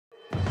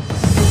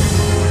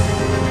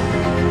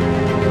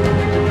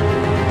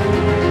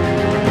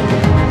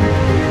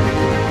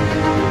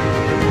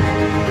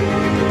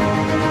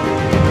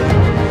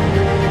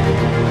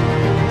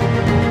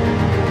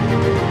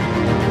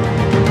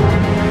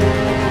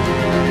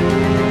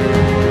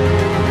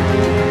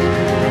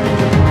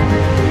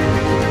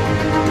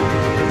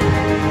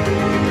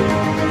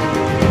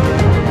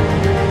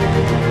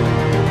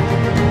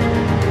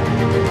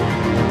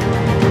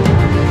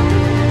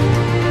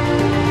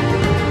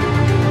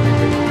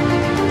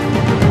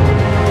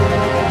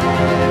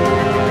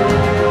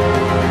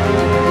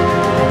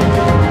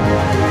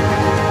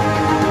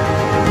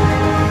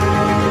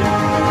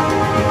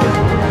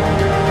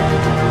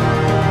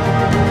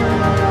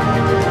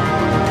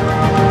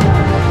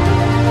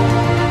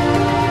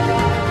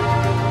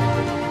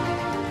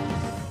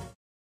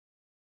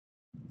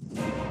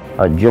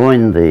I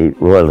joined the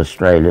Royal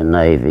Australian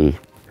Navy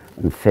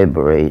in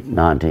February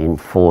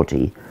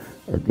 1940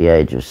 at the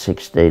age of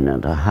 16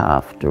 and a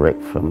half,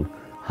 direct from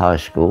high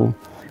school.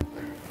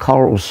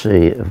 Coral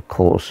Sea, of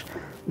course,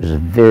 was a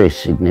very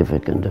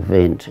significant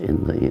event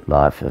in the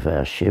life of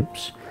our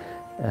ships.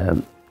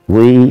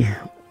 We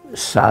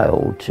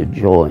sailed to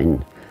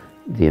join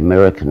the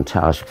American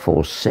Task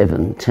Force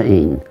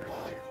 17,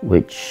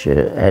 which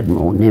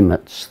Admiral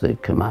Nimitz, the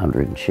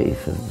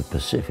Commander-in-Chief of the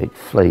Pacific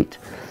Fleet,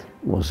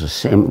 was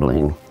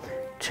assembling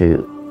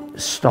to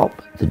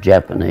stop the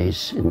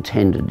Japanese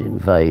intended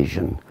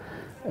invasion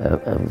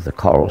of the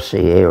Coral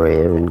Sea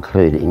area,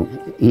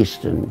 including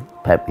eastern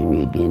Papua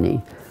New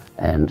Guinea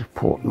and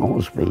Port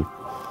Moresby.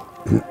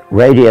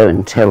 Radio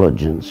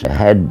intelligence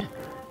had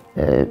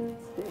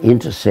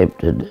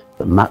intercepted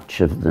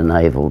much of the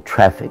naval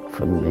traffic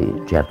from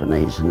the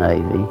Japanese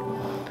Navy,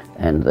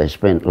 and they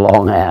spent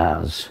long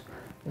hours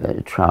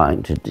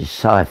trying to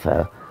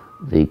decipher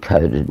the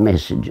coded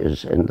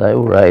messages, and they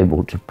were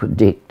able to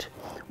predict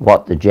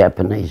what the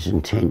Japanese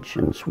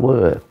intentions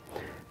were.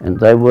 And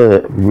they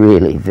were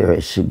really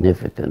very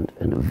significant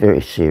and a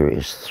very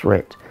serious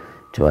threat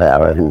to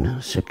our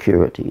own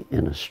security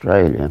in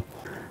Australia.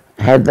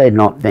 Had they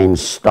not been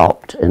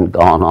stopped and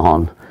gone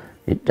on,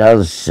 it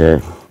does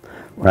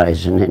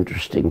raise an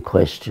interesting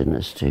question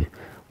as to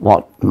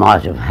what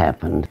might have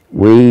happened.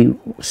 We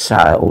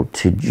sailed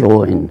to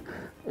join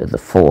the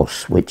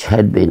force which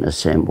had been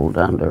assembled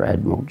under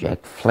Admiral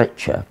Jack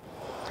Fletcher,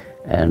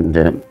 and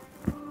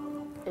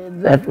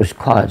that was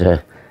quite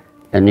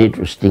an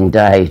interesting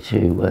day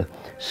to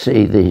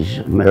see these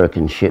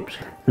American ships.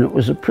 And it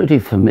was a pretty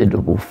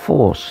formidable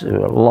force.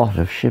 There were a lot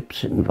of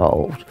ships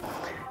involved,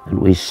 and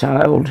we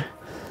sailed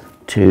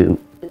to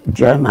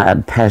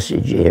Jomard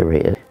Passage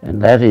area,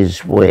 and that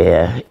is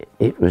where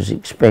it was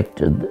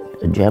expected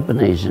a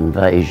Japanese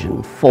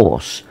invasion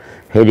force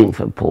heading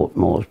for Port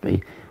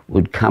Moresby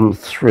would come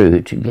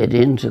through to get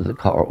into the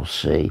Coral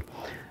Sea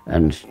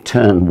and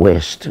turn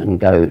west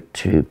and go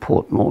to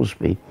Port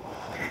Moresby.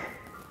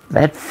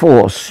 That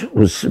force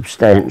was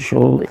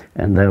substantial,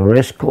 and they were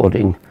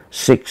escorting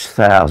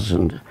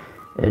 6,000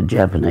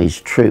 Japanese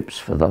troops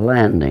for the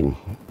landing.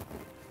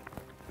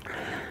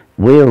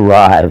 We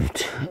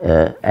arrived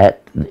at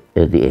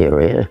the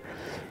area,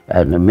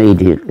 and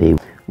immediately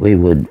we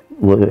were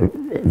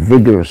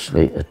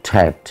vigorously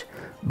attacked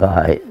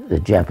by the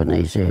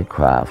Japanese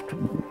aircraft,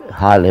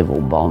 high-level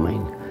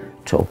bombing,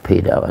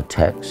 torpedo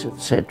attacks,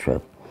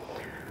 etc.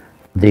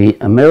 The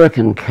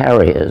American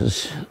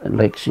carriers,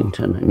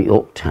 Lexington and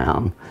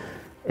Yorktown,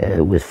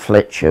 with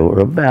Fletcher, were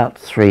about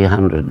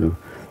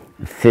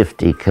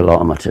 350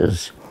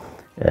 kilometres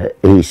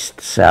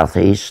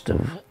southeast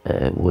of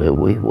where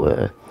we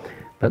were,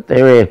 but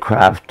their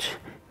aircraft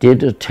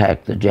did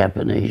attack the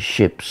Japanese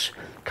ships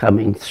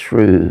coming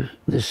through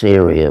this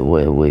area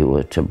where we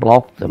were to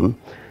block them,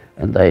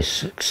 and they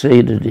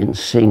succeeded in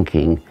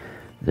sinking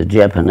the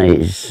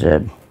Japanese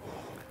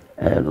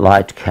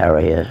light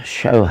carrier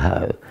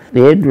Shoho.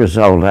 The end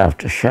result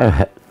after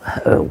Shoho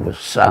was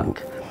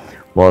sunk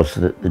was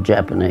that the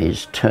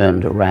Japanese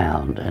turned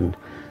around and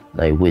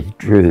they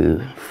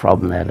withdrew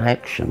from that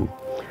action.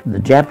 The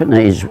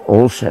Japanese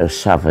also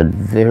suffered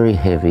very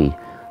heavy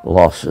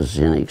losses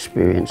in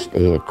experienced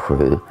air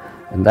crew,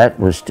 and that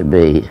was to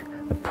be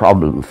a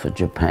problem for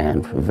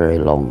Japan for a very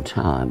long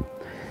time.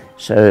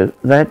 So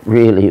that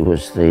really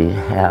was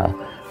how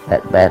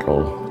that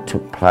battle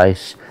took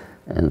place,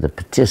 and the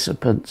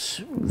participants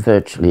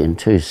virtually in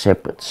two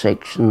separate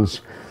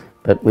sections,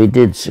 but we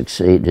did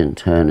succeed in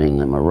turning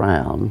them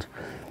around.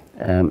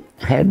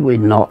 Had we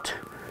not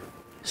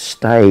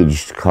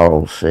staged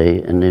Coral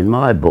Sea, and in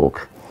my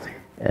book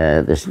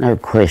there's no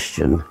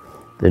question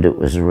that it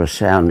was a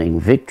resounding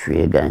victory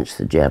against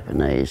the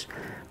Japanese.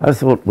 I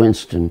thought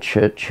Winston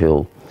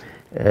Churchill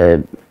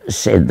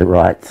said the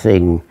right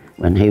thing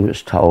when he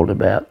was told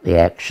about the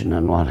action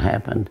and what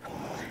happened.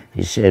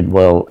 He said,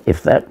 well,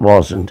 if that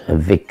wasn't a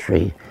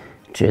victory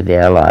to the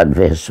Allied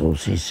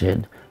vessels, he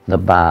said, the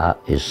bar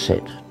is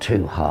set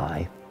too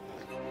high.